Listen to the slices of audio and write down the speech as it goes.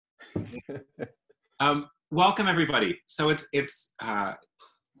Welcome everybody. So it's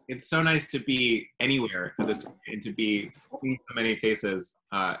so nice to be anywhere at this point and to be seeing so many faces.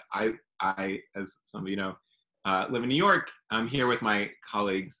 I, as some of you know, live in New York. I'm here with my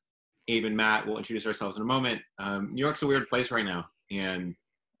colleagues, Abe and Matt. We'll introduce ourselves in a moment. New York's a weird place right now, and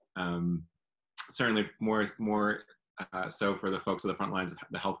certainly more so for the folks at the front lines of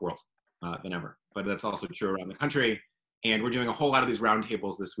the health world than ever. But that's also true around the country. And we're doing a whole lot of these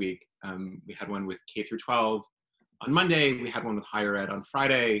roundtables this week. We had one with K through 12 on Monday. We had one with higher ed on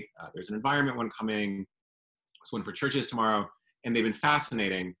Friday. There's an environment one coming. There's one for churches tomorrow. And they've been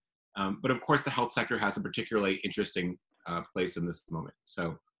fascinating. But of course, the health sector has a particularly interesting place in this moment.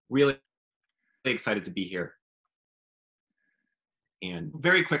 So really excited to be here. And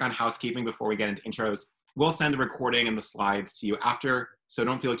very quick on housekeeping before we get into intros. We'll send the recording and the slides to you after. So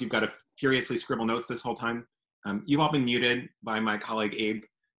don't feel like you've got to furiously scribble notes this whole time. You've all been muted by my colleague Abe,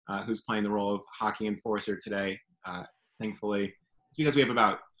 who's playing the role of hockey enforcer today. Thankfully, it's because we have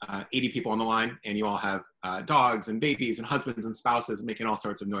about 80 people on the line, and you all have dogs and babies and husbands and spouses making all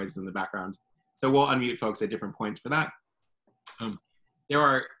sorts of noises in the background. So we'll unmute folks at different points for that. There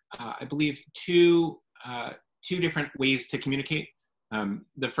are, I believe, two different ways to communicate.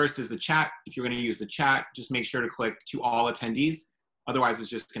 The first is the chat. If you're going to use the chat, just make sure to click to all attendees. Otherwise, it's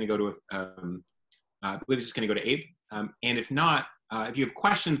just going to go to I believe it's just going to go to Abe. And if not, if you have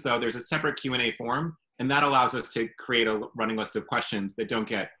questions, though, there's a separate Q&A form, and that allows us to create a running list of questions that don't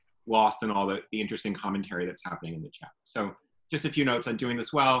get lost in all the interesting commentary that's happening in the chat. So just a few notes on doing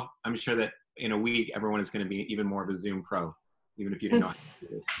this well. I'm sure that in a week, everyone is going to be even more of a Zoom pro, even if you didn't know how to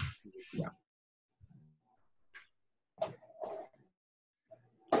do it. Yeah.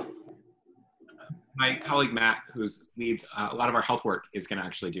 My colleague, Matt, who leads a lot of our health work, is going to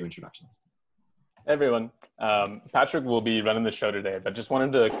actually do introductions. Hey everyone, Patrick will be running the show today, but just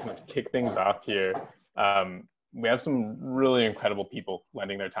wanted to kind of kick things off here. We have some really incredible people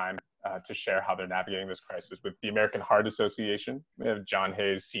lending their time to share how they're navigating this crisis. With the American Heart Association, we have John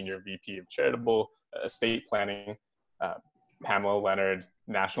Hayes, Senior VP of Charitable Estate Planning, Pamela Leonard,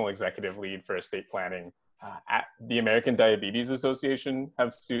 National Executive Lead for Estate Planning. At the American Diabetes Association,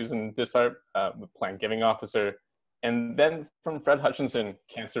 have Susan Dishart, Plan Giving Officer. And then from Fred Hutchinson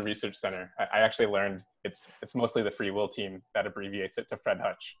Cancer Research Center, I actually learned it's mostly the FreeWill team that abbreviates it to Fred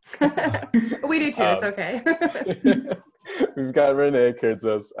Hutch. We do too, it's okay. We've got Renee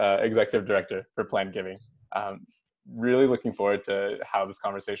Kurtzos, Executive Director for Plan Giving. Really looking forward to how this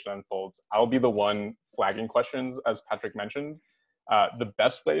conversation unfolds. I'll be the one flagging questions, as Patrick mentioned. The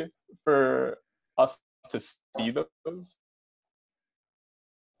best way for us to see those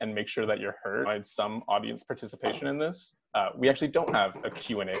and make sure that you're heard, provide some audience participation in this. We actually don't have a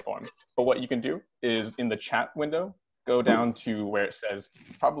Q&A form, but what you can do is in the chat window, go down to where it says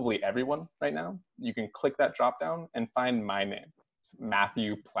probably everyone right now. You can click that drop down and find my name. It's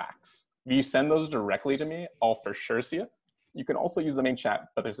Matthew Plax. If you send those directly to me, I'll for sure see it. You can also use the main chat,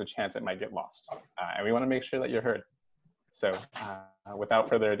 but there's a chance it might get lost. And we wanna make sure that you're heard. So without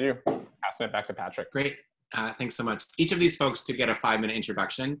further ado, passing it back to Patrick. Great. Thanks so much. Each of these folks could get a 5-minute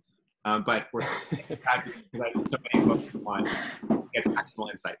introduction, but we're happy because so many folks want to get some actionable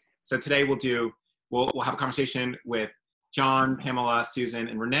insights. So today we'll have a conversation with John, Pamela, Susan,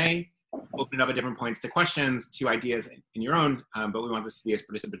 and Renee. We'll open it up at different points to questions, to ideas in your own, but we want this to be as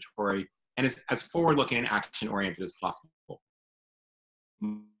participatory and as forward-looking and action-oriented as possible.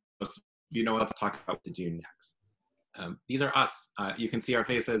 Most of you know, let's talk about what to do next. These are us. You can see our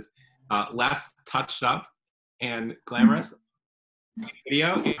faces, less touched up and glamorous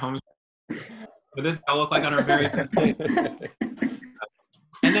video. What does that look like on our very best day?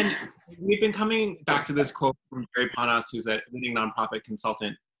 And then we've been coming back to this quote from Jerry Panas, who's a leading nonprofit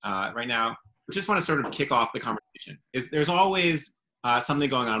consultant right now. We just want to sort of kick off the conversation. There's always something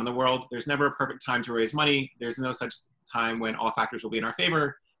going on in the world. There's never a perfect time to raise money. There's no such time when all factors will be in our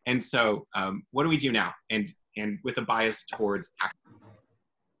favor. And so what do we do now? And with a bias towards action.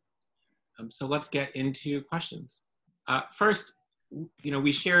 So let's get into questions. First,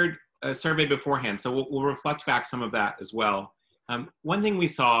 we shared a survey beforehand, so we'll reflect back some of that as well. One thing we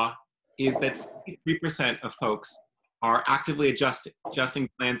saw is that 63% of folks are actively adjusting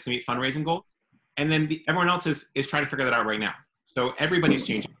plans to meet fundraising goals, and then everyone else is trying to figure that out right now. So everybody's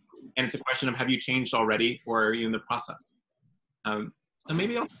changing, and it's a question of, have you changed already, or are you in the process? So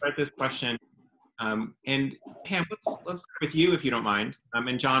maybe I'll start this question. And Pam, let's start with you if you don't mind.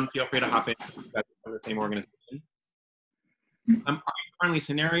 And John, feel free to hop in. That's the same organization. Are you currently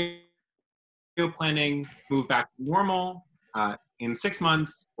scenario planning, move back to normal in 6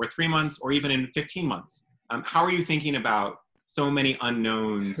 months or 3 months or even in 15 months? How are you thinking about so many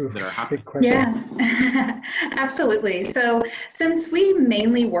unknowns that are happening. Yeah, absolutely. So since we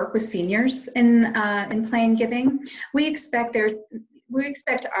mainly work with seniors in plan giving, we expect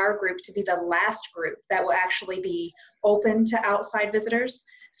our group to be the last group that will actually be open to outside visitors.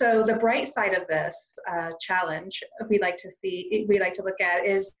 So the bright side of this challenge we like to look at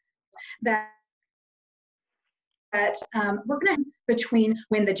is that we're going to between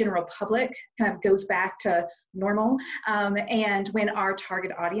when the general public kind of goes back to normal and when our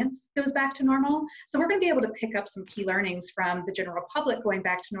target audience goes back to normal. So we're going to be able to pick up some key learnings from the general public going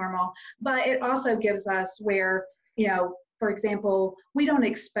back to normal, but it also gives us where, you know, for example, we don't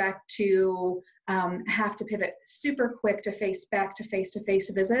expect to have to pivot super quick to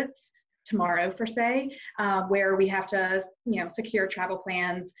face-to-face visits tomorrow, for say, where we have to, you know, secure travel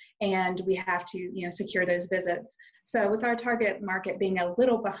plans and we have to, you know, secure those visits. So with our target market being a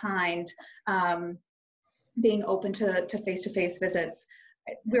little behind, being open to face-to-face visits,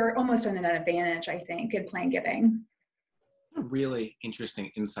 we're almost on an advantage, I think, in plan giving. Really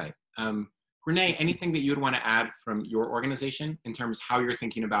interesting insight. Renee, anything that you would want to add from your organization in terms of how you're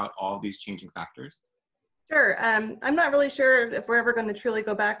thinking about all these changing factors? Sure. I'm not really sure if we're ever going to truly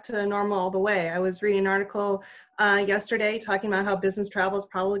go back to normal all the way. I was reading an article yesterday talking about how business travel is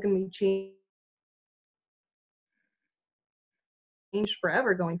probably going to be changed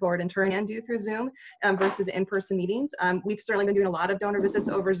forever going forward in turn and do through Zoom versus in-person meetings. We've certainly been doing a lot of donor visits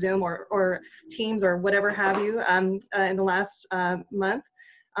over Zoom or Teams or whatever have you in the last month.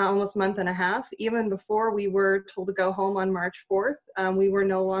 Almost month and a half. Even before we were told to go home on March 4th, we were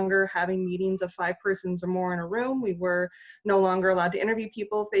no longer having meetings of 5 persons or more in a room. We were no longer allowed to interview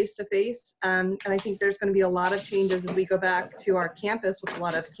people face to face. And I think there's going to be a lot of changes as we go back to our campus with a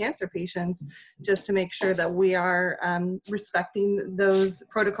lot of cancer patients, just to make sure that we are respecting those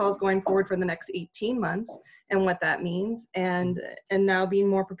protocols going forward for the next 18 months and what that means, and now being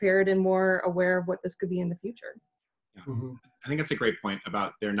more prepared and more aware of what this could be in the future. Yeah. Mm-hmm. I think that's a great point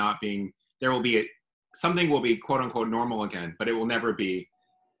about something will be quote unquote normal again, but it will never be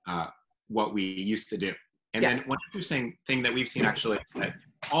what we used to do. And then one interesting thing that we've seen actually is that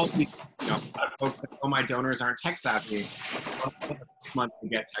all the folks that, oh, my donors aren't tech savvy, 6 months to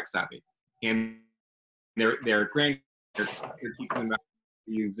get tech savvy. And they're teaching them how to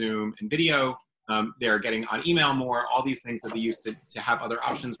use Zoom and video. They're getting on email more, all these things that they used to have other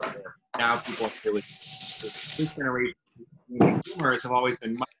options for. Now people are really, this generation, boomers have always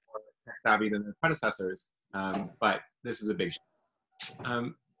been much more tech savvy than their predecessors, but this is a big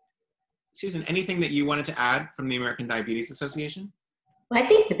shift. Susan, anything that you wanted to add from the American Diabetes Association? Well, I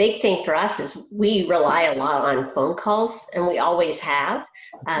think the big thing for us is we rely a lot on phone calls, and we always have,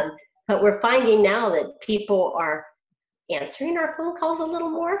 but we're finding now that people are answering our phone calls a little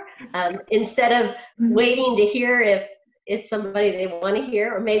more instead of waiting to hear if it's somebody they want to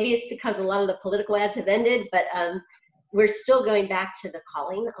hear, or maybe it's because a lot of the political ads have ended, but we're still going back to the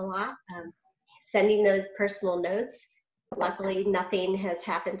calling a lot, sending those personal notes. Luckily, nothing has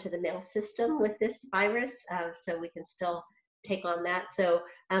happened to the mail system with this virus, so we can still take on that. So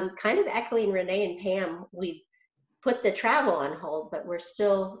kind of echoing Renee and Pam, we put the travel on hold, but we're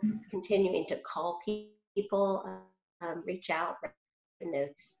still continuing to call people, reach out, write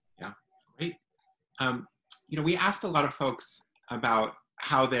notes. Yeah, great. We asked a lot of folks about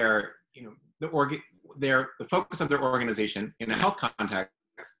how their, the focus of their organization in a health context.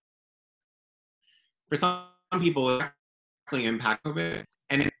 For some people, it's directly impacted COVID,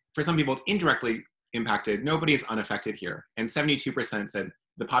 and for some people, it's indirectly impacted. Nobody is unaffected here, and 72% said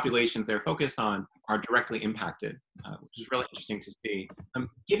the populations they're focused on are directly impacted, which is really interesting to see.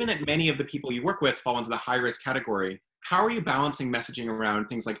 Given that many of the people you work with fall into the high-risk category, how are you balancing messaging around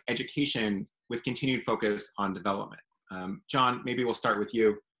things like education with continued focus on development? John, maybe we'll start with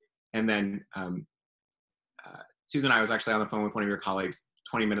you, and then Susan and I was actually on the phone with one of your colleagues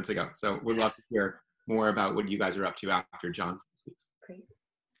 20 minutes ago, so we'd love to hear more about what you guys are up to after John speaks. Great.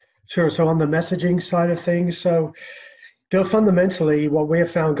 Sure. So on the messaging side of things, so fundamentally, what we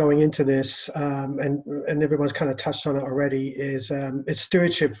have found going into this, and everyone's kind of touched on it already, is it's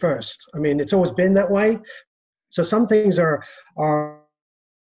stewardship first. I mean, it's always been that way. So some things are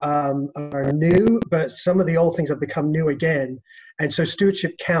new, but some of the old things have become new again, and so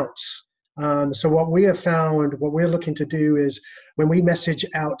stewardship counts. So what we have found, what we're looking to do is when we message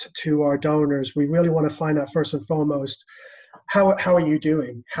out to our donors, we really want to find out first and foremost, how are you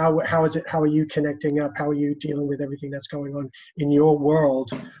doing? How are you connecting up? How are you dealing with everything that's going on in your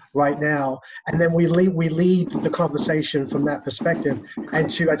world? right now. And then we lead the conversation from that perspective. And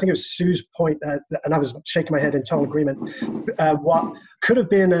to, I think it was Sue's point, and I was shaking my head in total agreement, what could have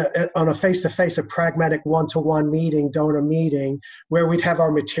been on a face-to-face, a pragmatic one-to-one meeting, donor meeting, where we'd have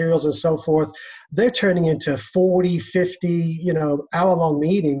our materials and so forth, they're turning into 40, 50, hour-long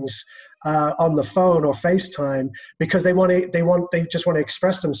meetings on the phone or FaceTime, because they just want to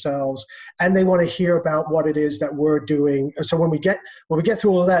express themselves, and they want to hear about what it is that we're doing. So when we get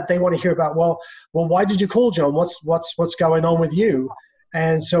through all of that, they want to hear about, well, why did you call, John? What's going on with you?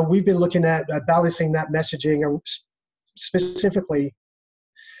 And so we've been looking at balancing that messaging specifically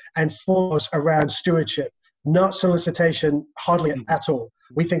and foremost around stewardship, not solicitation, hardly at all.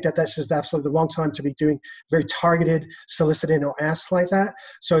 We think that this is absolutely the wrong time to be doing very targeted soliciting or asks like that.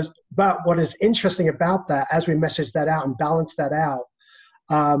 But what is interesting about that, as we message that out and balance that out,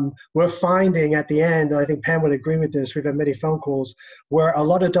 we're finding at the end, and I think Pam would agree with this, we've had many phone calls where a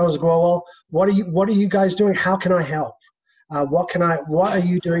lot of donors go, well, what are you guys doing? How can I help? What are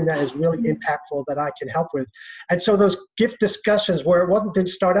you doing that is really impactful that I can help with? And so those gift discussions where it didn't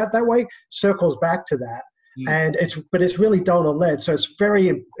start out that way circles back to that. And it's really donor led. So it's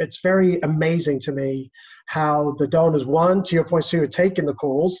very amazing to me how the donors, one, to your point, Sue, are taking the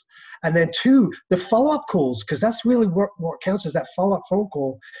calls, and then two, the follow-up calls, because that's really what counts, is that follow-up phone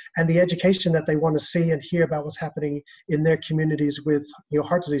call and the education that they want to see and hear about what's happening in their communities with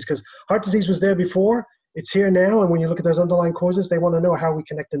heart disease, because heart disease was there before, it's here now, and when you look at those underlying causes, they want to know how we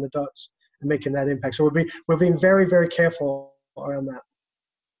connecting the dots and making that impact. So we're being very, very careful around that.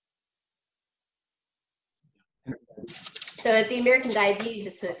 So at the American Diabetes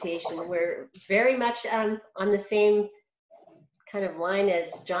Association, we're very much on the same kind of line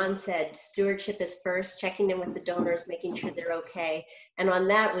as John said. Stewardship is first, checking in with the donors, making sure they're okay. And on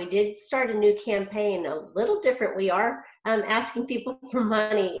that, we did start a new campaign, a little different. We are asking people for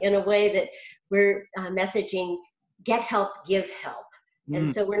money in a way that we're messaging, get help, give help. And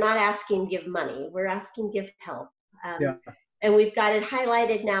so we're not asking give money, we're asking give help. And we've got it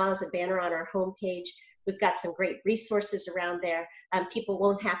highlighted now as a banner on our homepage. We've got some great resources around there. People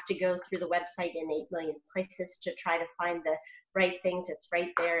won't have to go through the website in 8 million places to try to find the right things. It's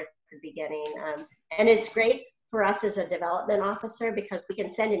right there at the beginning. And it's great for us as a development officer, because we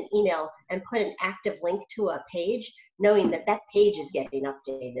can send an email and put an active link to a page, knowing that that page is getting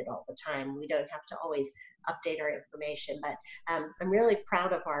updated all the time. We don't have to always update our information. But I'm really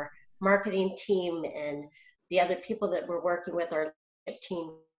proud of our marketing team and the other people that we're working with, our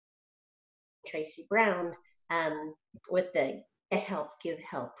team, Tracy Brown, with the get help, give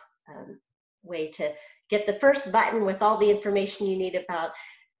help way to get the first button with all the information you need about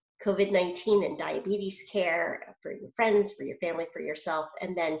COVID-19 and diabetes care for your friends, for your family, for yourself,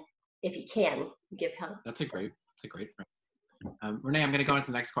 and then if you can, give help. That's a great Renee, I'm going to go on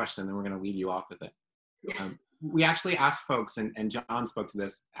to the next question, and we're going to lead you off with it. We actually asked folks, and John spoke to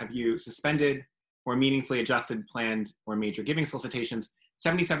this, have you suspended or meaningfully adjusted planned or major giving solicitations?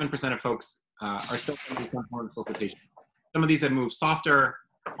 77% of folks are still doing some form of solicitation. Some of these have moved softer.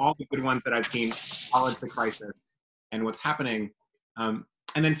 All the good ones that I've seen acknowledge the crisis and what's happening. And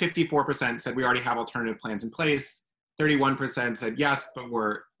then 54% said we already have alternative plans in place. 31% said yes, but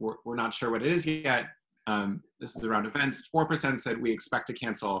we're not sure what it is yet. This is around events. 4% said we expect to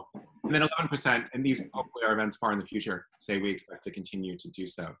cancel. And then 11%, and these hopefully are events far in the future, say we expect to continue to do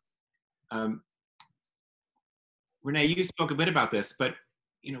so. Renee, you spoke a bit about this, but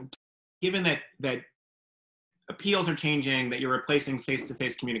given that appeals are changing, that you're replacing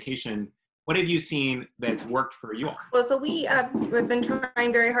face-to-face communication, what have you seen that's worked for you all? Well, so we've been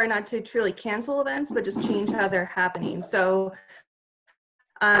trying very hard not to truly cancel events, but just change how they're happening. So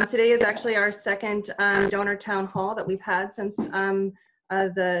today is actually our second donor town hall that we've had since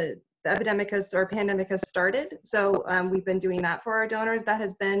the pandemic has started. So we've been doing that for our donors. That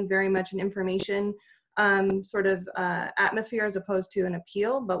has been very much an information atmosphere as opposed to an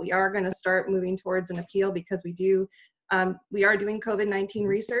appeal, but we are going to start moving towards an appeal, because we are doing COVID-19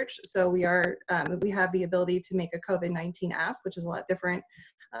 research. So we have the ability to make a COVID-19 ask, which is a lot different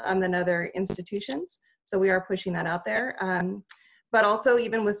than other institutions. So we are pushing that out there. But also,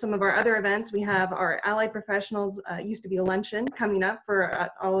 even with some of our other events, we have our allied professionals, used to be a luncheon coming up for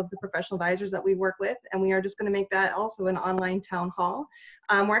all of the professional advisors that we work with. And we are just going to make that also an online town hall.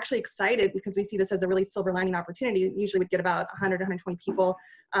 We're actually excited because we see this as a really silver lining opportunity. Usually we'd get about 100, 120 people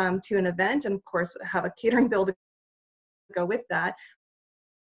to an event, and of course have a catering bill to go with that.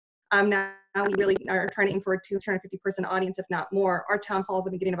 Now we really are trying to aim for a 250-person audience, if not more. Our town halls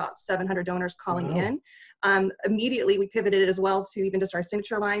have been getting about 700 donors calling in. Immediately, we pivoted as well to even just our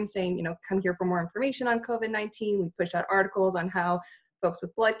signature line saying, come here for more information on COVID-19. We pushed out articles on how folks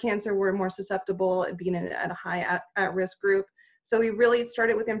with blood cancer were more susceptible at being at a high at-risk group. So we really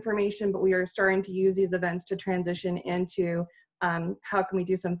started with information, but we are starting to use these events to transition into how can we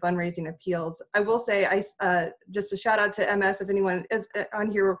do some fundraising appeals. I will say, just a shout out to MS, if anyone is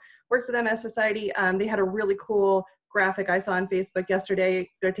on here works with MS Society, they had a really cool graphic I saw on Facebook yesterday.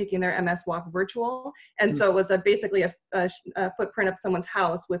 They're taking their MS walk virtual. And so it was basically a footprint of someone's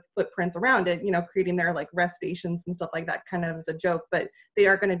house with footprints around it, you know, creating their like rest stations and stuff like that, kind of as a joke. But they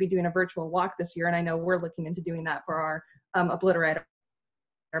are going to be doing a virtual walk this year. And I know we're looking into doing that for our Obliterate,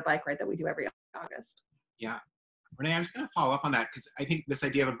 our bike ride that we do every August. Yeah. Renee, I'm just going to follow up on that because I think this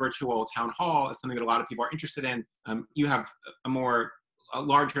idea of a virtual town hall is something that a lot of people are interested in. You have a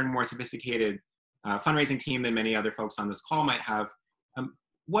larger and more sophisticated fundraising team than many other folks on this call might have.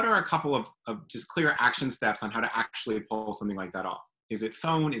 What are a couple of just clear action steps on how to actually pull something like that off? Is it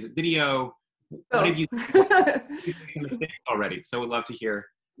phone? Is it video? What have you made already? So we'd love to hear.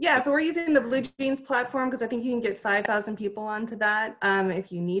 Yeah, so we're using the Blue Jeans platform because I think you can get 5,000 people onto that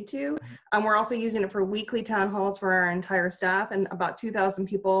if you need to. We're also using it for weekly town halls for our entire staff, and about 2,000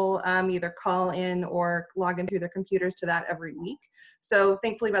 people either call in or log in through their computers to that every week. So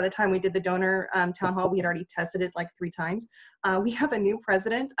thankfully, by the time we did the donor town hall, we had already tested it like 3 times. We have a new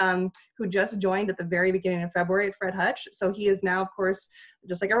president who just joined at the very beginning of February, Fred Hutch. So he is now, of course,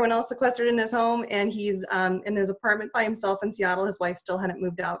 just like everyone else, sequestered in his home, and he's in his apartment by himself in Seattle. His wife still hadn't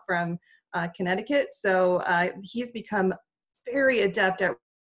moved out from Connecticut. So he's become very adept at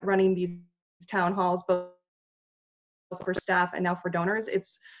running these town halls, both for staff and now for donors.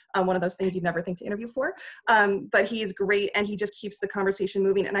 It's one of those things you'd never think to interview for. But he's great, and he just keeps the conversation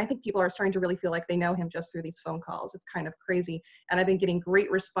moving. And I think people are starting to really feel like they know him just through these phone calls. It's kind of crazy. And I've been getting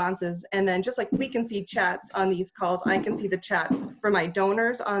great responses. And then just like we can see chats on these calls, I can see the chats from my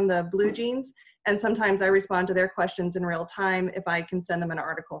donors on the Blue Jeans. And sometimes I respond to their questions in real time if I can send them an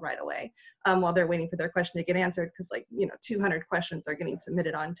article right away while they're waiting for their question to get answered. Because 200 questions are getting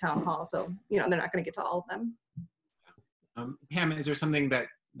submitted on town hall. So, they're not going to get to all of them. Pam, is there something that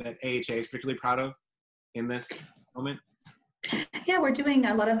AHA is particularly proud of in this moment? Yeah, we're doing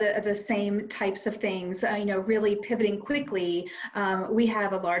a lot of the same types of things, really pivoting quickly. We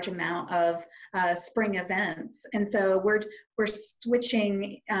have a large amount of spring events. And so we're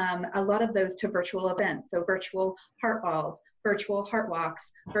switching a lot of those to virtual events. So virtual heart balls, virtual heart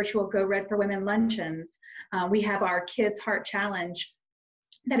walks, virtual Go Red for Women luncheons. We have our Kids Heart Challenge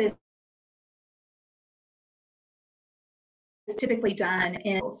that is typically done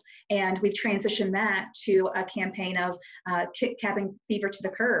in, and we've transitioned that to a campaign of capping fever to the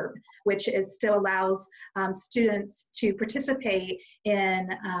curb, which still allows students to participate in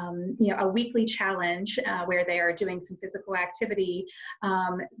a weekly challenge where they are doing some physical activity,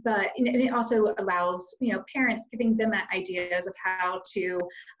 but it also allows parents, giving them ideas of how to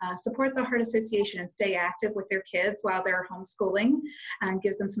support the Heart Association and stay active with their kids while they're homeschooling, and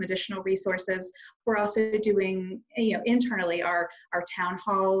gives them some additional resources. We're also doing internally our town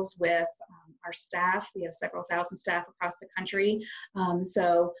halls with our staff. We have several thousand staff across the country,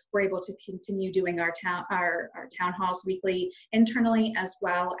 so we're able to continue doing our town halls weekly internally, as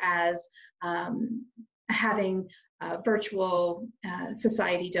well as having virtual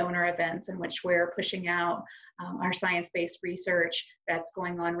society donor events in which we're pushing out our science-based research that's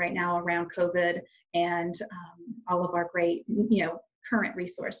going on right now around COVID and all of our great current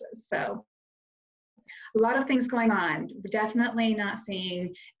resources. So a lot of things going on. We're definitely not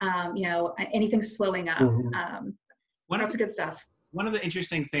seeing, anything slowing up. Lots of good stuff. One of the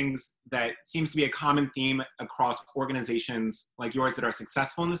interesting things that seems to be a common theme across organizations like yours that are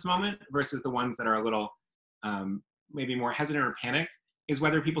successful in this moment versus the ones that are a little maybe more hesitant or panicked is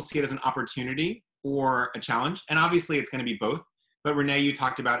whether people see it as an opportunity or a challenge. And obviously it's going to be both. But Renee, you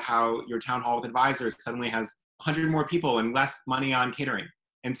talked about how your town hall with advisors suddenly has 100 more people and less money on catering.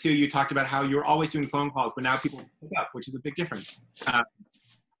 And Sue, you talked about how you're always doing phone calls, but now people pick up, which is a big difference.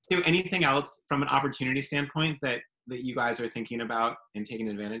 Sue, anything else from an opportunity standpoint that you guys are thinking about and taking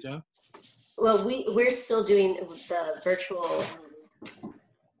advantage of? Well, we're still doing the virtual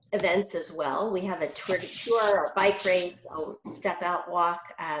events as well. We have a tour, our bike race, a step out walk,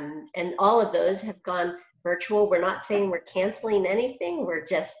 and all of those have gone virtual. We're not saying we're canceling anything. We're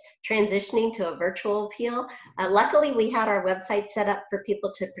just transitioning to a virtual appeal. Luckily, we had our website set up for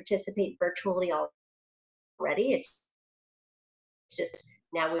people to participate virtually already. It's just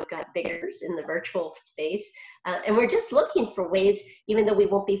now we've got biggers in the virtual space. And we're just looking for ways, even though we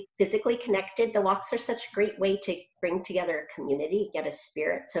won't be physically connected, the walks are such a great way to bring together a community, get a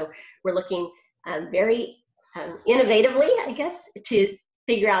spirit. So we're looking very innovatively, I guess, to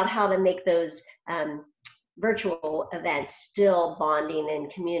figure out how to make those virtual events still bonding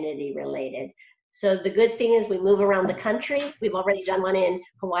and community related. So the good thing is we move around the country. We've already done one in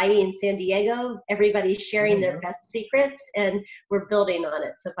Hawaii and San Diego. Everybody's sharing their best secrets, and we're building on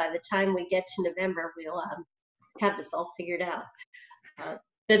it. So by the time we get to November, we'll have this all figured out.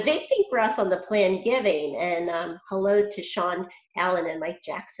 The big thing for us on the plan giving, and hello to Sean Allen and Mike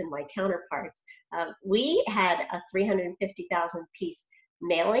Jackson, my counterparts, we had a 350,000 piece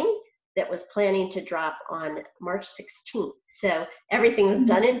mailing that was planning to drop on March 16th. So everything was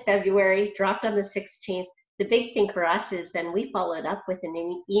done in February, dropped on the 16th. The big thing for us is then we followed up with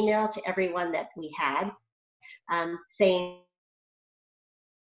an email to everyone that we had saying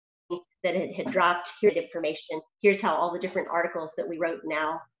that it had dropped, here's the information, here's how all the different articles that we wrote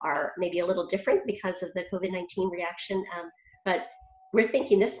now are maybe a little different because of the COVID-19 reaction. But we're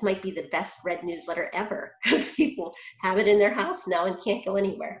thinking this might be the best read newsletter ever because people have it in their house now and can't go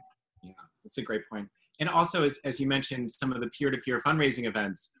anywhere. Yeah, that's a great point. And also, as you mentioned, some of the peer-to-peer fundraising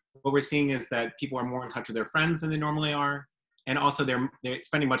events, what we're seeing is that people are more in touch with their friends than they normally are. And also they're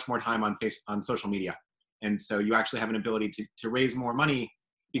spending much more time on social media. And so you actually have an ability to raise more money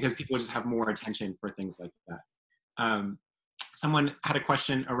because people just have more attention for things like that. Someone had a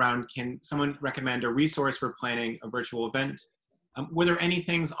question around, can someone recommend a resource for planning a virtual event? Were there any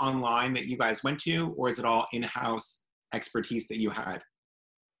things online that you guys went to, or is it all in-house expertise that you had?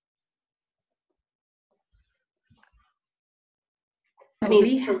 I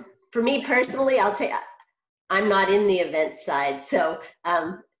mean, for me personally, I'm not in the event side. So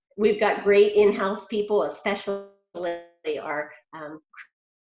we've got great in-house people, especially our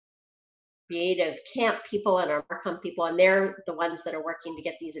creative camp people and our Marcom people, and they're the ones that are working to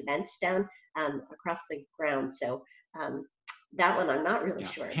get these events done across the ground. So that one I'm not really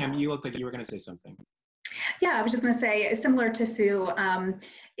sure. Pam, you look like you were going to say something. Yeah, I was just going to say, similar to Sue,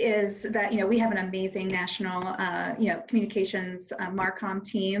 is that, we have an amazing national, communications Marcom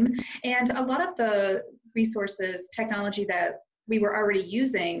team. And a lot of the resources, technology that we were already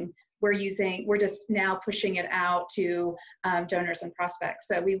using, we're just now pushing it out to donors and prospects.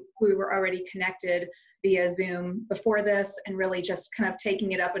 So we were already connected via Zoom before this, and really just kind of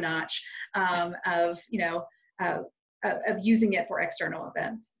taking it up a notch of using it for external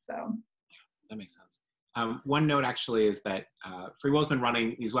events. So that makes sense. One note actually is that FreeWill's been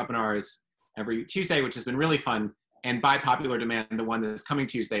running these webinars every Tuesday, which has been really fun. And by popular demand, the one that's coming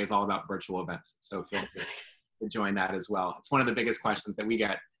Tuesday is all about virtual events. So feel free to join that as well. It's one of the biggest questions that we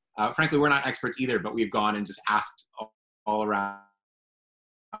get. Frankly, we're not experts either, but we've gone and just asked all around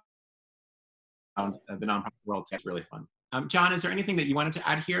the nonprofit world. It's really fun. John, is there anything that you wanted to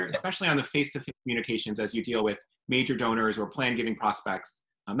add here, especially on the face-to-face communications as you deal with major donors or plan giving prospects?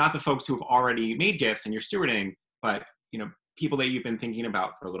 Not the folks who have already made gifts and you're stewarding, but people that you've been thinking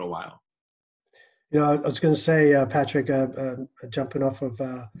about for a little while. I was going to say, Patrick, jumping off of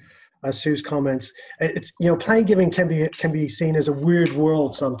Sue's comments, it's plan giving can be seen as a weird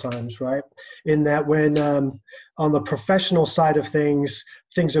world sometimes, right? In that when on the professional side of things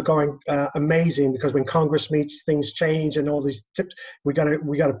are going amazing, because when Congress meets, things change and all these tips. We got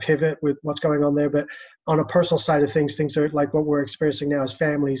to pivot with what's going on there. But on a personal side of things are like what we're experiencing now as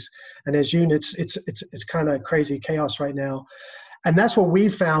families and as units. It's kind of crazy chaos right now. And that's what we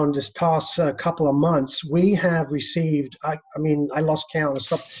found this past couple of months. We have received, I lost count and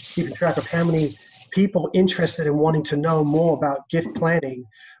stopped keeping track of how many people interested in wanting to know more about gift planning,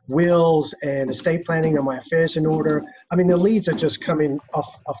 wills and estate planning, and my affairs in order. I mean, the leads are just coming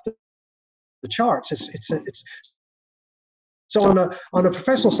off the charts. So on a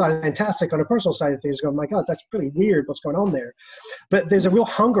professional side, fantastic. On a personal side of things, oh my God, that's pretty weird what's going on there. But there's a real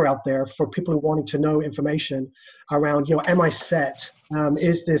hunger out there for people who are wanting to know information around, am I set?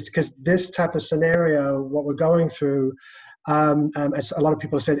 Is this, because this type of scenario, what we're going through, as a lot of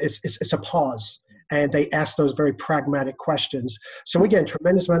people have said, it's a pause. And they ask those very pragmatic questions. So we get a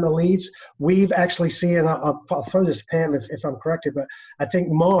tremendous amount of leads. We've actually seen, I'll throw this to Pam if I'm corrected, but I think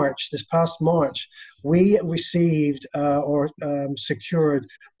this past March, we received or secured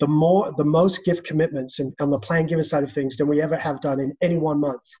the most gift commitments on the plan giving side of things than we ever have done in any one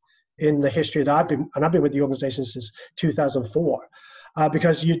month in the history that I've been with the organization since 2004.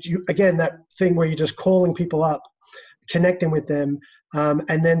 Because you again, that thing where you're just calling people up, connecting with them,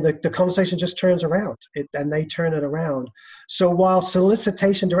 and then the conversation just turns around and they turn it around. So while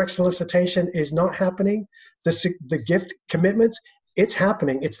direct solicitation is not happening, the gift commitments, it's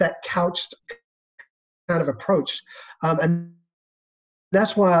happening. It's that couched kind of approach. And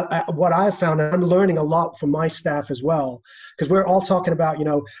that's why what I've found, and I'm learning a lot from my staff as well, because we're all talking about,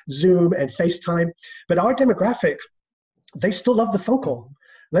 Zoom and FaceTime, but our demographic, they still love the phone call.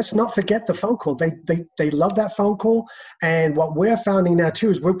 let's not forget the phone call. They love that phone call. And what we're finding now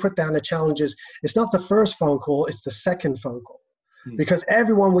too is we'll put down the challenges. It's not the first phone call, it's the second phone call. Because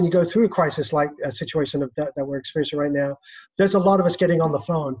everyone, when you go through a crisis like a situation that we're experiencing right now, there's a lot of us getting on the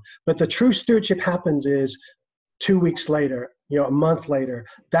phone. But the true stewardship happens is 2 weeks later, a month later,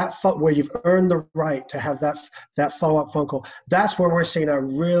 where you've earned the right to have that follow-up phone call. That's where we're seeing a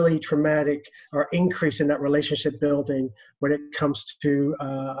really traumatic or increase in that relationship building when it comes to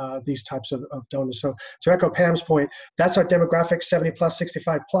these types of donors. So to echo Pam's point, that's our demographic, 70 plus,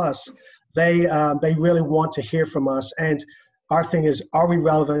 65 plus. They really want to hear from us. And our thing is, are we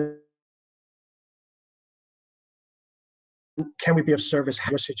relevant? Can we be of service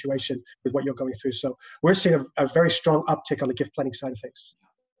in your situation with what you're going through? So we're seeing a very strong uptick on the gift planning side of things.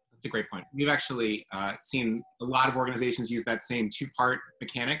 That's a great point. We've actually seen a lot of organizations use that same two-part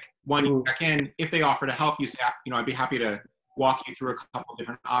mechanic. One, you check in. If they offer to help, you say, I'd be happy to walk you through a couple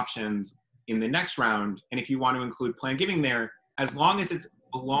different options in the next round. And if you want to include plan giving there, as long as it's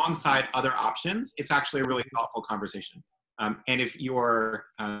alongside other options, it's actually a really thoughtful conversation. And if you're,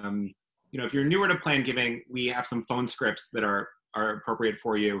 if you're newer to plan giving, we have some phone scripts that are appropriate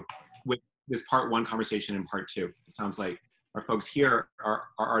for you with this part one conversation and part two. It sounds like our folks here are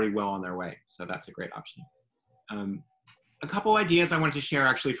already well on their way. So that's a great option. A couple ideas I wanted to share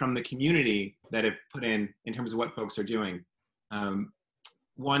actually from the community that have put in terms of what folks are doing.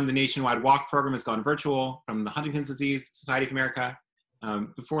 One, the nationwide walk program has gone virtual from the Huntington's Disease Society of America.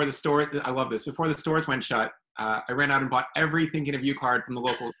 Before the stores, I love this, before the stores went shut, I ran out and bought every Thinking of You card from the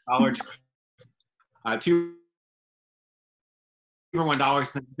local Dollar Tree. $2 for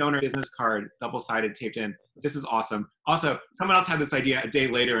 $1 donor business card, double-sided, taped in. This is awesome. Also, someone else had this idea a day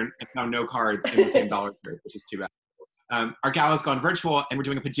later and found no cards in the same Dollar Tree, which is too bad. Our gala's gone virtual, and we're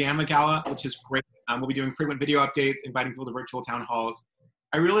doing a pajama gala, which is great. We'll be doing frequent video updates, inviting people to virtual town halls.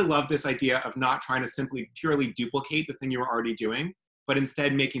 I really love this idea of not trying to simply purely duplicate the thing you were already doing, but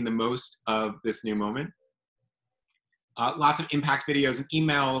instead making the most of this new moment. Lots of impact videos and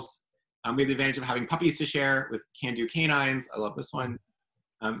emails. We have the advantage of having puppies to share with can-do canines. I love this one.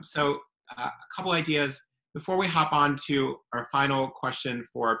 So a couple ideas. Before we hop on to our final question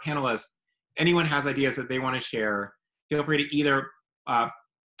for our panelists, anyone has ideas that they want to share, feel free to either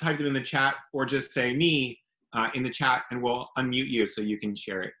type them in the chat or just say me in the chat, and we'll unmute you so you can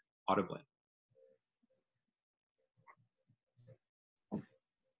share it audibly.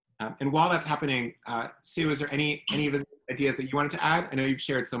 And while that's happening, Sue, is there any of the ideas that you wanted to add? I know you've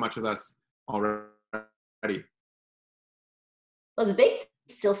shared so much with us already. Well, the big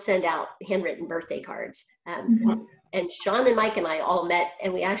still send out handwritten birthday cards. And Sean and Mike and I all met,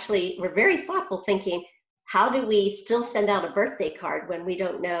 and we actually were very thoughtful, thinking, how do we still send out a birthday card when we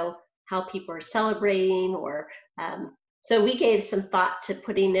don't know how people are celebrating? Or so we gave some thought to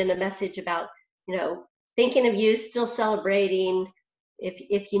putting in a message about, thinking of you, still celebrating.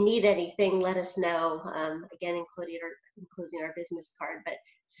 If you need anything, let us know. Again, including our business card, but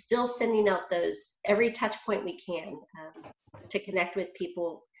still sending out those every touch point we can to connect with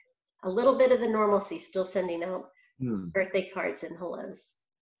people. A little bit of the normalcy, still sending out birthday cards and hellos.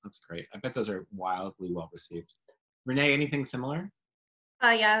 That's great. I bet those are wildly well received. Renee, anything similar?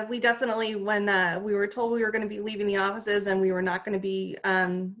 Yeah, we definitely, when we were told we were going to be leaving the offices and we were not going to be,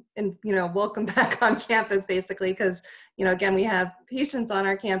 welcome back on campus, basically, because, again, we have patients on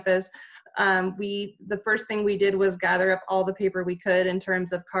our campus. The first thing we did was gather up all the paper we could in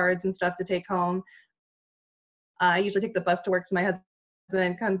terms of cards and stuff to take home. I usually take the bus to work, so my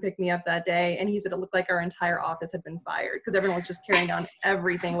husband come pick me up that day, and he said it looked like our entire office had been fired because everyone was just carrying down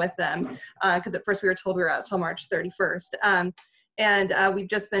everything with them. Because at first we were told we were out till March 31st. And we've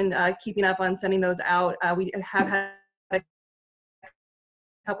just been keeping up on sending those out. We have had a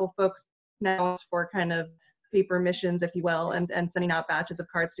couple folks now for kind of paper missions, if you will, and sending out batches of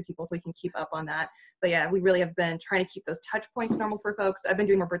cards to people so we can keep up on that. But yeah, we really have been trying to keep those touch points normal for folks. I've been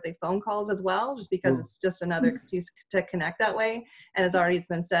doing more birthday phone calls as well, just because it's just another excuse to connect that way. And as already has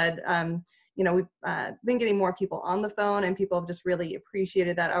been said, we've been getting more people on the phone, and people have just really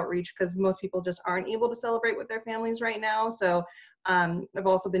appreciated that outreach because most people just aren't able to celebrate with their families right now. So I've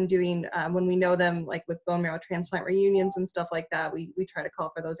also been doing, when we know them, like with bone marrow transplant reunions and stuff like that, we try to call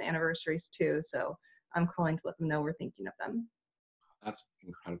for those anniversaries too. So I'm calling to let them know we're thinking of them. That's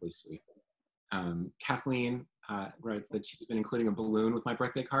incredibly sweet. Kathleen writes that she's been including a balloon with my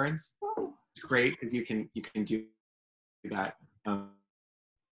birthday cards. It's great because you can do that.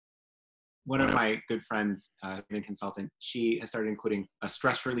 One of my good friends, a consultant, she has started including a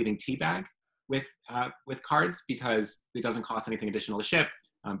stress relieving tea bag with cards because it doesn't cost anything additional to ship.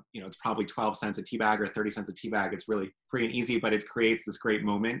 It's probably 12 cents a tea bag or 30 cents a tea bag. It's really free and easy, but it creates this great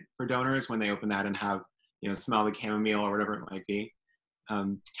moment for donors when they open that and have, smell the chamomile or whatever it might be.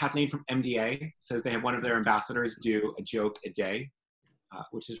 Kathleen from MDA says they have one of their ambassadors do a joke a day,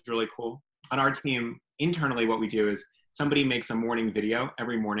 which is really cool. On our team, internally, what we do is somebody makes a morning video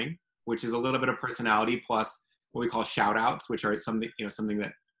every morning, which is a little bit of personality plus what we call shout outs, which are something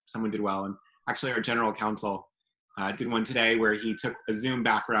that someone did well. And actually our general counsel did one today where he took a Zoom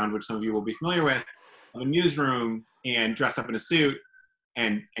background, which some of you will be familiar with, of a newsroom and dressed up in a suit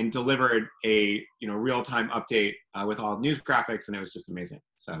and delivered a real-time update with all news graphics, and it was just amazing.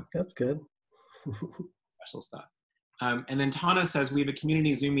 So that's good. Special stuff. And then Tana says, we have a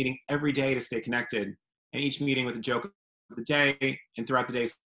community Zoom meeting every day to stay connected, and each meeting with a joke of the day, and throughout the day,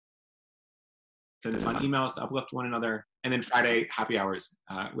 send fun emails to uplift one another. And then Friday, happy hours,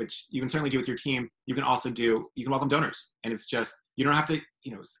 which you can certainly do with your team. You can also you can welcome donors. And it's just, you don't have to,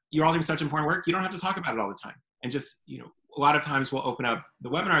 you're all doing such important work. You don't have to talk about it all the time. And just, a lot of times we'll open up the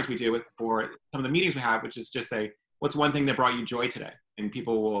webinars we do or some of the meetings we have, which is just say, what's one thing that brought you joy today? And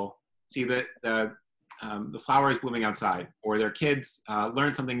people will see that the flowers blooming outside, or their kids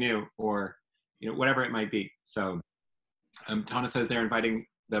learn something new, or whatever it might be. So Tana says they're inviting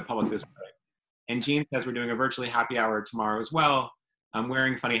the public this Friday. And Jean says we're doing a virtually happy hour tomorrow as well. I'm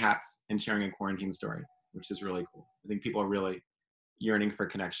wearing funny hats and sharing a quarantine story, which is really cool. I think people are really yearning for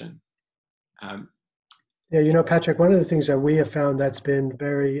connection. Yeah, Patrick, one of the things that we have found that's been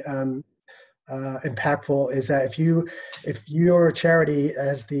very impactful is that if your charity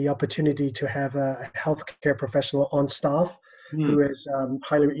has the opportunity to have a healthcare professional on staff who is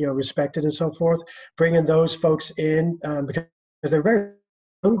highly respected and so forth, bringing those folks in because they're very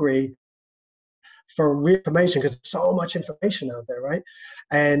hungry for real information, because there's so much information out there, right?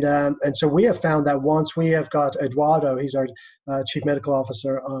 And so we have found that once we have got Eduardo, he's our chief medical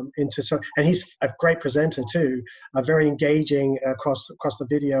officer, and he's a great presenter too, very engaging across the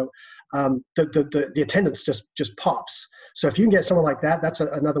video. The attendance just pops. So if you can get someone like that, that's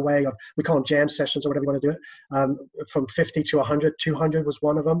another way of, we call them jam sessions or whatever you want to do it. From 50 to 100, 200 was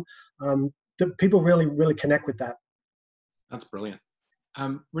one of them. The people really connect with that. That's brilliant.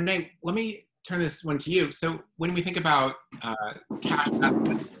 Renee, let me turn this one to you. So when we think about cash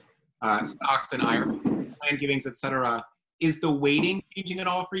investment, stocks and IRA, plan givings, et cetera, is the weighting changing at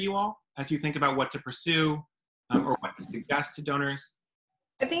all for you all as you think about what to pursue or what to suggest to donors?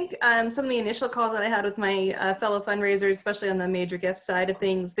 I think some of the initial calls that I had with my fellow fundraisers, especially on the major gifts side of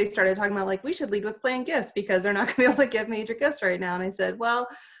things, they started talking about like, we should lead with planned gifts because they're not going to be able to give major gifts right now. And I said, well,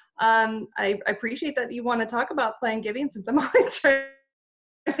 I appreciate that you want to talk about planned giving, since I'm always trying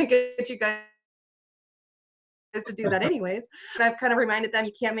to get you guys to do that anyways. And I've kind of reminded them,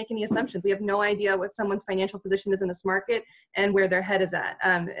 you can't make any assumptions. We have no idea what someone's financial position is in this market and where their head is at.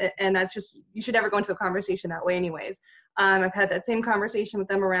 And that's just, you should never go into a conversation that way anyways. I've had that same conversation with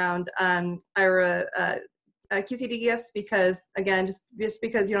them around IRA QCD gifts, because again, just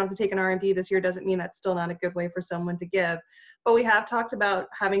because you don't have to take an RMD this year doesn't mean that's still not a good way for someone to give. But we have talked about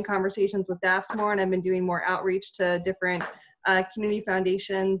having conversations with DAFs more, and I've been doing more outreach to different community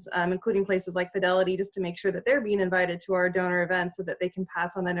foundations, including places like Fidelity, just to make sure that they're being invited to our donor events so that they can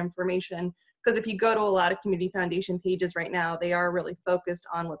pass on that information. Because if you go to a lot of community foundation pages right now, they are really focused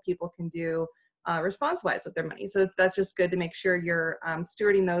on what people can do response-wise with their money. So that's just good to make sure you're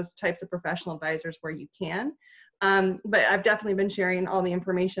stewarding those types of professional advisors where you can. But I've definitely been sharing all the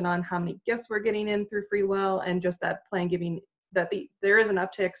information on how many gifts we're getting in through FreeWill, and just that plan giving, that there is an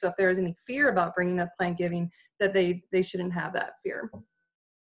uptick. So if there is any fear about bringing up plan giving, that they shouldn't have that fear.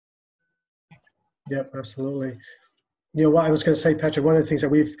 Yep, absolutely. What I was going to say, Patrick, one of the things that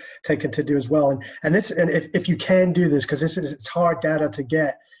we've taken to do as well, and if you can do this, because it's hard data to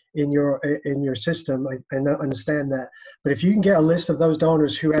get in your system, I understand that. But if you can get a list of those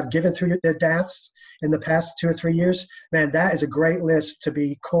donors who have given through their DAFs in the past 2 or 3 years, man, that is a great list to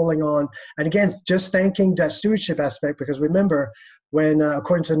be calling on. And again, just thanking that stewardship aspect, because remember, when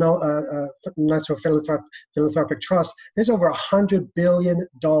according to National Philanthropic Trust, there's over $100 billion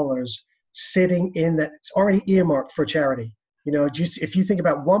sitting in that. It's already earmarked for charity. If you think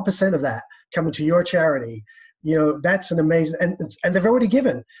about 1% of that coming to your charity, that's an amazing, and they've already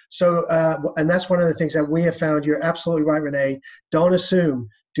given. So, and that's one of the things that we have found. You're absolutely right, Renee. Don't assume.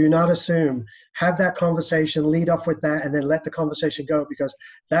 Do not assume. Have that conversation, lead off with that, and then let the conversation go, because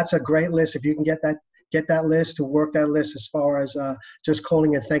that's a great list. If you can get that list, to work that list as far as just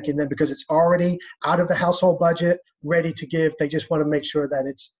calling and thanking them, because it's already out of the household budget, ready to give. They just want to make sure that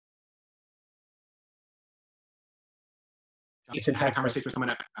it's I had a conversation with someone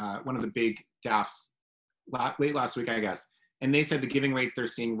at one of the big DAFs late last week, I guess. and they said the giving rates they're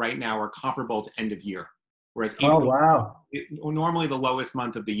seeing right now are comparable to end of year, whereas Oh, April wow. normally the lowest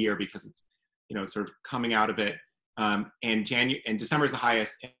month of the year because it's, you know, sort of coming out of it, and December is the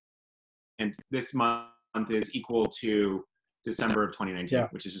highest, and this month is equal to December of 2019, Yeah.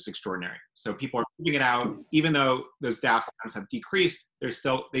 which is just extraordinary. So people are moving it out, even though those DAF cents have decreased. They're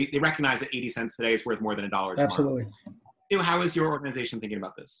still, they recognize that 80 cents today is worth more than $1 tomorrow. Absolutely. How is your organization thinking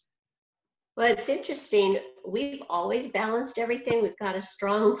about this? Well, it's interesting. We've always balanced everything. We've got a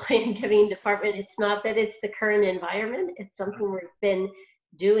strong plan giving department. It's not that it's the current environment. It's something we've been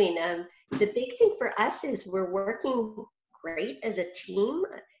doing. The big thing for us is we're working great as a team.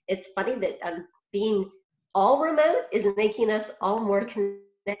 It's funny that being all remote is making us all more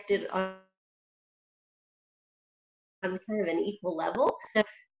connected on kind of an equal level.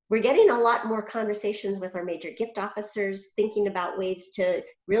 We're getting a lot more conversations with our major gift officers, thinking about ways to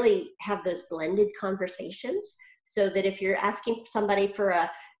really have those blended conversations, so that if you're asking somebody for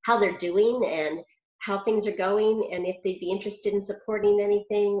how they're doing and how things are going, and if they'd be interested in supporting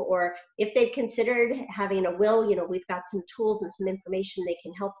anything, or if they've considered having a will, you know, we've got some tools and some information they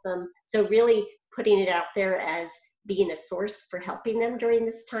can help them. So really putting it out there as being a source for helping them during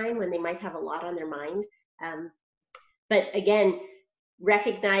this time when they might have a lot on their mind. But again,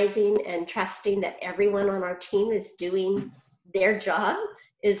 recognizing and trusting that everyone on our team is doing their job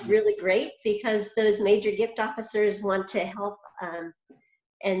is really great, because those major gift officers want to help,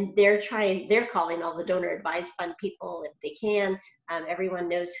 and they're calling all the donor advised fund people if they can. Everyone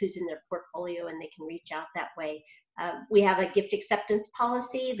knows who's in their portfolio and they can reach out that way. We have a gift acceptance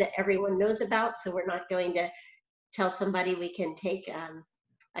policy that everyone knows about, so we're not going to tell somebody we can take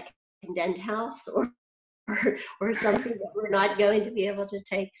a condemned house or something that we're not going to be able to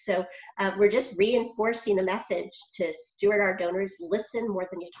take. So we're just reinforcing the message to steward our donors, listen more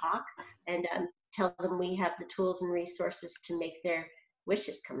than you talk, and tell them we have the tools and resources to make their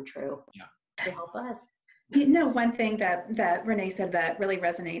wishes come true, to help us. You know, one thing that Renee said that really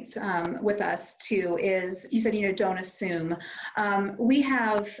resonates with us too is, you said, you know, don't assume.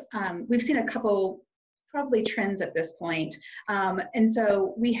 We've seen a couple probably trends at this point. And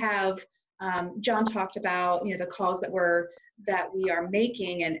so we have, John talked about, you know, the calls that we are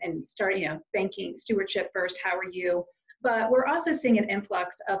making and start, you know, thanking stewardship first, how are you? But we're also seeing an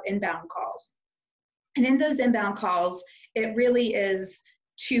influx of inbound calls. And in those inbound calls, it really is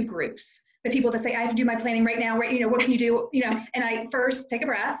two groups. The people that say, I have to do my planning right now, right? You know, what can you do? You know, and I first take a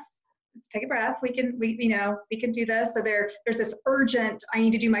breath. Let's take a breath. We can do this. So there's this urgent, I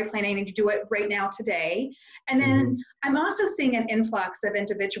need to do my planning, I need to do it right now today. And then I'm also seeing an influx of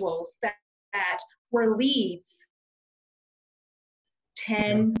individuals that were leads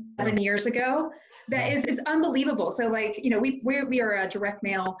 10, 7 years ago. It's unbelievable. So like, you know, we are a direct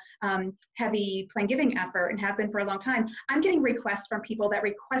mail heavy plan giving effort and have been for a long time. I'm getting requests from people that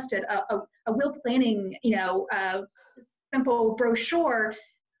requested a will planning, you know, simple brochure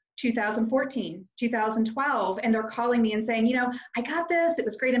 2014, 2012, and they're calling me and saying, you know, I got this, it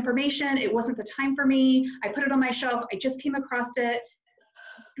was great information, it wasn't the time for me, I put it on my shelf, I just came across it,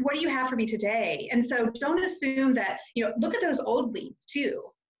 what do you have for me today? And so don't assume that, you know, look at those old leads too.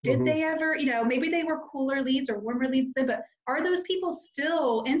 Did they ever, you know, maybe they were cooler leads or warmer leads then, but are those people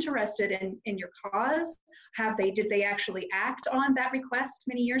still interested in your cause? Did they actually act on that request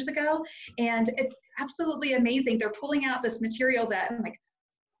many years ago? And it's absolutely amazing. They're pulling out this material that I'm like,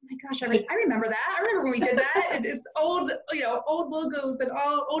 oh my gosh, I remember that. I remember when we did that. It's old, you know, old logos and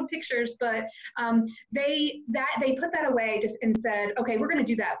all old pictures, but they put that away just and said, okay, we're going to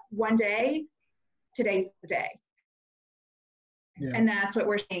do that one day. Today's the day. Yeah. And that's what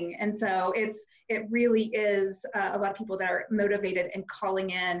we're seeing. And so it really is a lot of people that are motivated and calling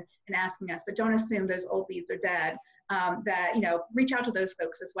in and asking us, but don't assume those old leads are dead. That, you know, reach out to those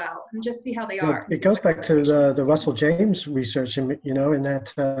folks as well and just see how they are. It goes back to the Russell James research, you know, in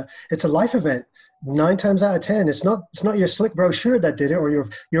that it's a life event. 9 times out of 10, it's not your slick brochure that did it or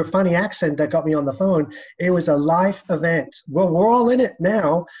your funny accent that got me on the phone. It was a life event. Well, we're all in it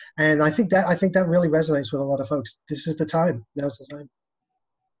now, and I think that really resonates with a lot of folks. This is the time. Now's the time.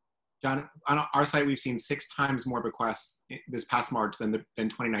 John, on our site, we've seen 6 times more requests this past March than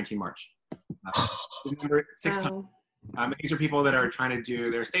 2019 March. Remember, 6 times. These are people that are trying to do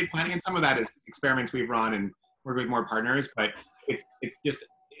their estate planning, and some of that is experiments we've run and work with more partners. But it's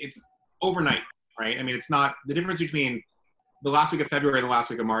overnight. Right? I mean, it's not, the difference between the last week of February and the last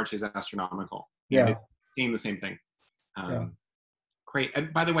week of March is astronomical. Yeah. It's seeing the same thing. Great.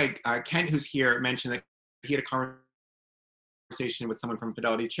 And by the way, Kent, who's here, mentioned that he had a conversation with someone from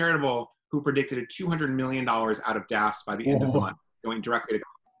Fidelity Charitable who predicted a $200 million out of DAFs by the end of the month, going directly to.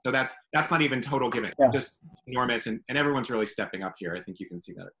 So that's not even total giving. Yeah. Just enormous, and everyone's really stepping up here. I think you can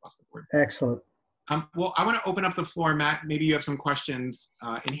see that across the board. Excellent. Well, I want to open up the floor. Matt, maybe you have some questions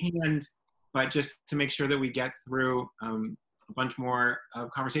in hand, but just to make sure that we get through a bunch more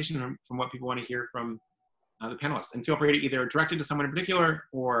conversation from what people want to hear from the panelists. And feel free to either direct it to someone in particular,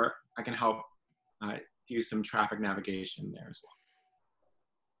 or I can help do some traffic navigation there as well.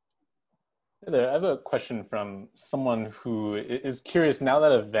 Hey there, I have a question from someone who is curious, now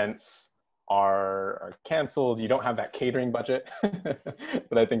that events are canceled, you don't have that catering budget,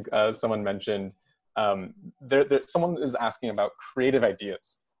 but I think someone mentioned, someone is asking about creative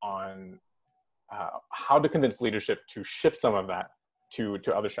ideas on how to convince leadership to shift some of that to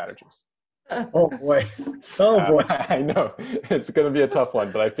other strategies. Oh boy. Oh boy. I know it's going to be a tough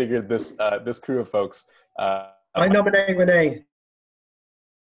one, but I figured this this crew of folks. I nominate Renee.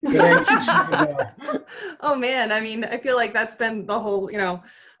 Oh man, I mean, I feel like that's been the whole,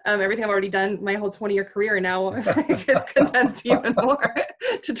 everything I've already done my whole 20-year career now gets condensed even more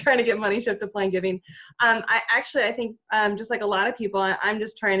to trying to get money shipped to Plan Giving. I think just like a lot of people, I'm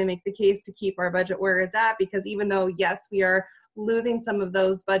just trying to make the case to keep our budget where it's at, because even though, yes, we are losing some of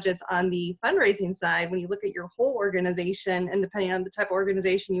those budgets on the fundraising side, when you look at your whole organization, and depending on the type of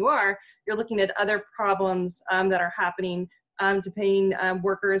organization you are, you're looking at other problems that are happening to paying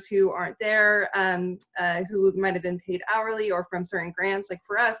workers who aren't there, who might have been paid hourly or from certain grants. Like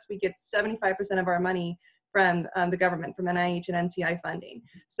for us, we get 75% of our money from the government, from NIH and NCI funding.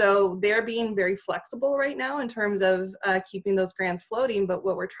 So they're being very flexible right now in terms of keeping those grants floating. But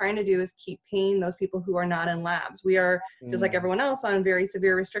what we're trying to do is keep paying those people who are not in labs. We are, just like everyone else, on very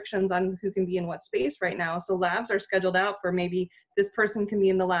severe restrictions on who can be in what space right now. So labs are scheduled out for maybe this person can be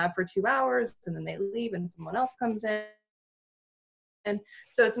in the lab for 2 hours and then they leave and someone else comes in. And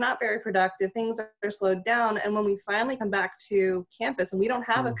so it's not very productive. Things are slowed down. And when we finally come back to campus, and we don't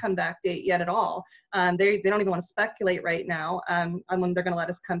have a comeback date yet at all, they don't even want to speculate right now on when they're going to let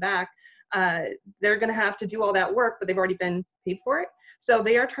us come back. They're going to have to do all that work, but they've already been paid for it. So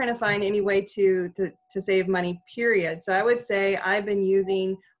they are trying to find any way to save money, period. So I would say I've been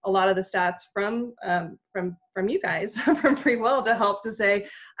using a lot of the stats from you guys, from FreeWill, to help to say,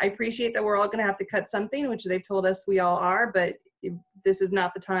 I appreciate that we're all going to have to cut something, which they've told us we all are, but this is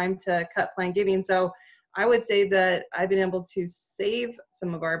not the time to cut Plan Giving. So I would say that I've been able to save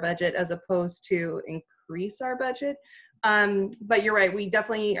some of our budget as opposed to increase our budget. But you're right, we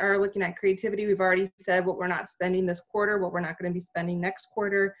definitely are looking at creativity. We've already said what we're not spending this quarter, what we're not going to be spending next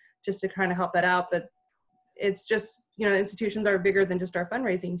quarter, just to kind of help that out. But it's just, institutions are bigger than just our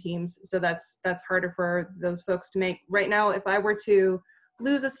fundraising teams. So that's harder for those folks to make. Right now, if I were to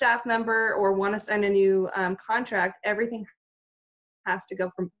lose a staff member or want to sign a new contract, everything has to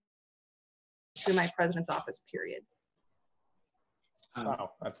go through my president's office, period.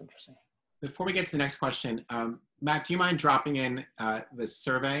 Wow, that's interesting. Before we get to the next question, Matt, do you mind dropping in the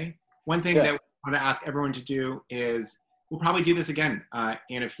survey? One thing that we want to ask everyone to do is, we'll probably do this again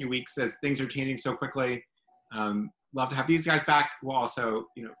in a few weeks as things are changing so quickly. Love to have these guys back. We'll also,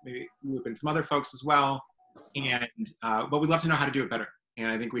 maybe loop in some other folks as well. And but we'd love to know how to do it better.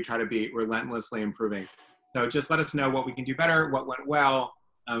 And I think we try to be relentlessly improving. So just let us know what we can do better, what went well,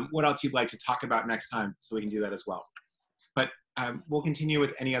 what else you'd like to talk about next time, so we can do that as well. But we'll continue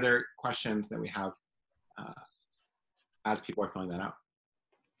with any other questions that we have as people are filling that out.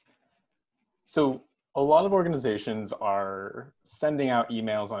 So a lot of organizations are sending out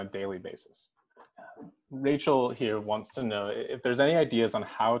emails on a daily basis. Rachel here wants to know if there's any ideas on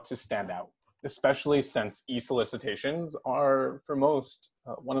how to stand out, especially since e-solicitations are, for most,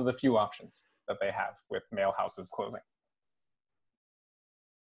 one of the few options that they have with mail houses closing.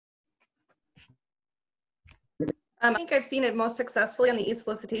 I think I've seen it most successfully on the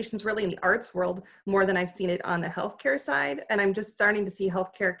e-solicitations really in the arts world more than I've seen it on the healthcare side. And I'm just starting to see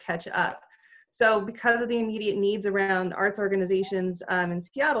healthcare catch up. So because of the immediate needs around arts organizations in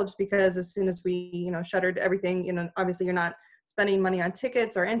Seattle, just because as soon as we, shuttered everything, obviously you're not spending money on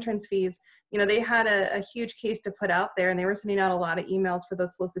tickets or entrance fees, they had a huge case to put out there, and they were sending out a lot of emails for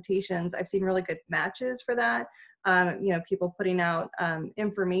those solicitations. I've seen really good matches for that. People putting out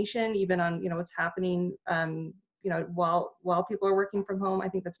information even on, what's happening, while people are working from home. I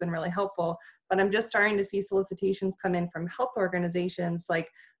think that's been really helpful. But I'm just starting to see solicitations come in from health organizations like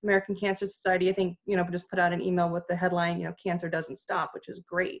American Cancer Society. I think, just put out an email with the headline, cancer doesn't stop, which is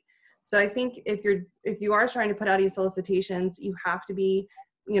great. So I think if you are trying to put out these solicitations, you have to be,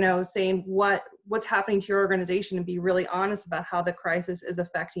 saying what's happening to your organization and be really honest about how the crisis is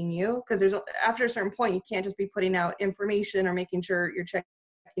affecting you. Because after a certain point, you can't just be putting out information or making sure you're checking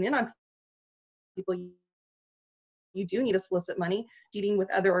in on people. you do need to solicit money, competing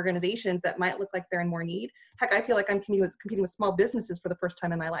with other organizations that might look like they're in more need. Heck, I feel like I'm competing with small businesses for the first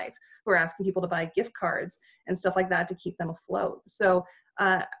time in my life who are asking people to buy gift cards and stuff like that to keep them afloat. So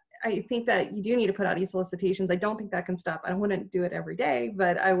I think that you do need to put out e-solicitations. I don't think that can stop. I wouldn't do it every day,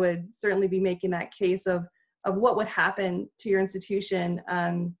 but I would certainly be making that case of what would happen to your institution,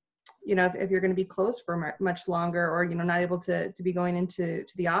 you know, if you're going to be closed for much longer, or, you know, not able to be going into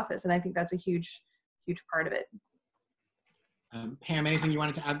the office. And I think that's a huge part of it. Pam, anything you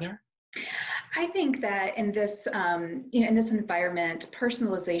wanted to add there? I think that in this, you know, in this environment,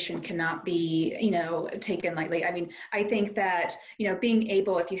 personalization cannot be, you know, taken lightly. I mean, I think that, you know, being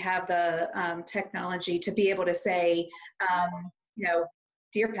able, if you have the technology, to be able to say, you know,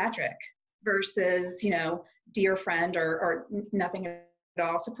 dear Patrick versus, you know, dear friend, or nothing at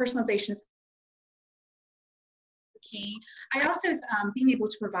all. So personalization is key. I also being able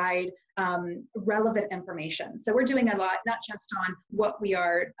to provide relevant information. So we're doing a lot, not just on what we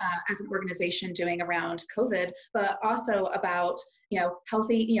are as an organization doing around COVID, but also about, you know,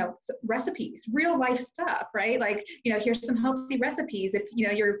 healthy, you know, recipes, real life stuff, right? Like, you know, here's some healthy recipes. If, you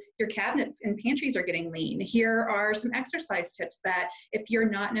know, your cabinets and pantries are getting lean, here are some exercise tips that if you're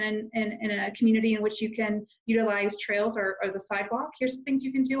not in a community in which you can utilize trails or the sidewalk, here's some things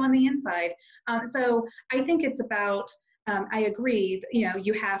you can do on the inside. So I think it's about, I agree, you know,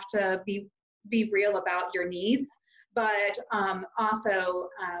 you have to be real about your needs, but also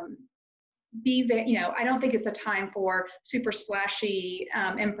be there. You know, I don't think it's a time for super splashy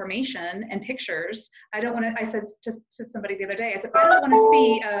information and pictures. I don't want to, I said to somebody the other day, I said, I don't want to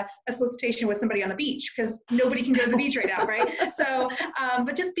see a solicitation with somebody on the beach, because nobody can go to the beach right now, right? So,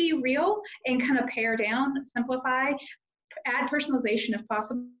 but just be real and kind of pare down, simplify, add personalization if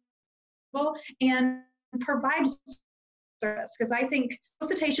possible, and provide service, because I think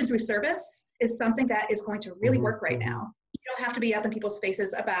solicitation through service is something that is going to really work right now. You don't have to be up in people's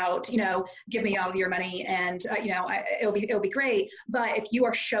faces about, you know, give me all your money and you know, it'll be great. But if you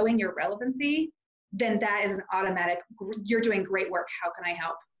are showing your relevancy, then that is an automatic. You're doing great work. How can I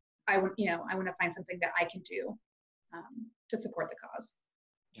help? I want to find something that I can do to support the cause.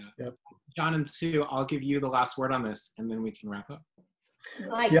 Yeah. Yep. John and Sue, I'll give you the last word on this, and then we can wrap up.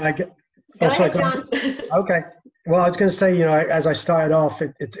 Yeah, I get. Go ahead, John. Okay. Well, I was going to say, you know, as I started off,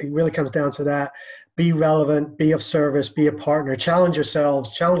 it really comes down to that. Be relevant, be of service, be a partner, challenge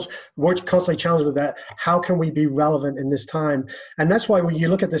yourselves, we're constantly challenged with that. How can we be relevant in this time? And that's why when you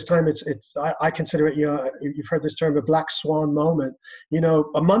look at this time, I consider it, you know, you've heard this term, a black swan moment. You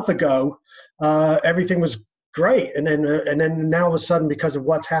know, a month ago, everything was great. And then now all of a sudden, because of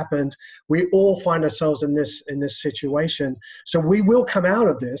what's happened, we all find ourselves in this situation. So we will come out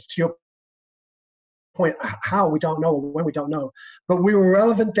of this, to your point, how we don't know, when we don't know, but we were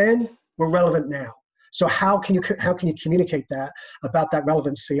relevant then, we're relevant now. So how can you communicate that about that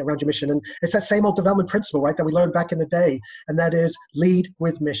relevancy around your mission? And it's that same old development principle, right, that we learned back in the day, and that is lead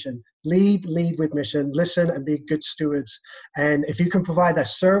with mission. Lead with mission. Listen and be good stewards. And if you can provide that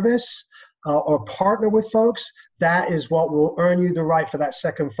service or partner with folks, that is what will earn you the right for that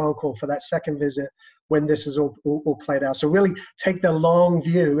second phone call, for that second visit, when this is all played out. So really take the long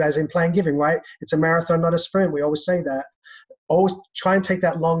view, as in plan giving, right? It's a marathon, not a sprint. We always say that. Always try and take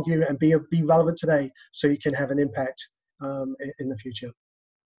that long view and be relevant today, so you can have an impact in the future.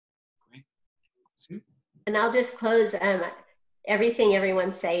 Great. Sue? And I'll just close everything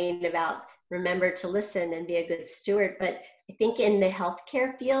everyone's saying about remember to listen and be a good steward. But I think in the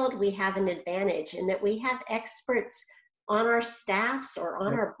healthcare field, we have an advantage in that we have experts on our staffs or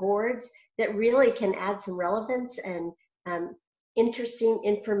on our boards that really can add some relevance and interesting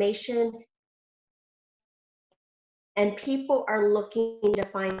information. And people are looking to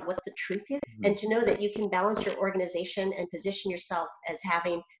find what the truth is, and to know that you can balance your organization and position yourself as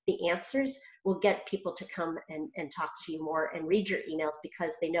having the answers will get people to come and talk to you more and read your emails,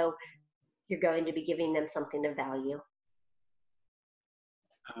 because they know you're going to be giving them something of value.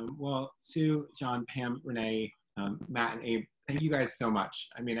 Well, Sue, John, Pam, Renee, Matt, and Abe, thank you guys so much.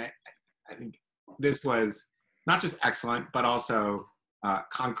 I mean, I think this was not just excellent, but also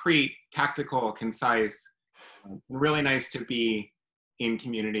concrete, tactical, concise, really nice to be in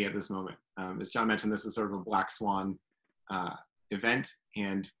community at this moment. As John mentioned, this is sort of a black swan event,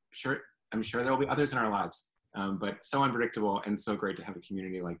 and I'm sure there will be others in our lives, but so unpredictable and so great to have a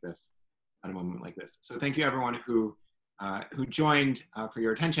community like this at a moment like this. So thank you everyone who joined, for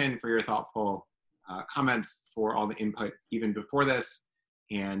your attention, for your thoughtful comments, for all the input even before this,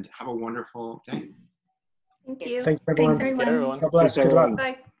 and have a wonderful day. Thank you. Thanks, everyone. Thanks, everyone. God bless. Good luck.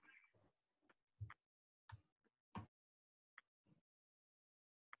 Bye.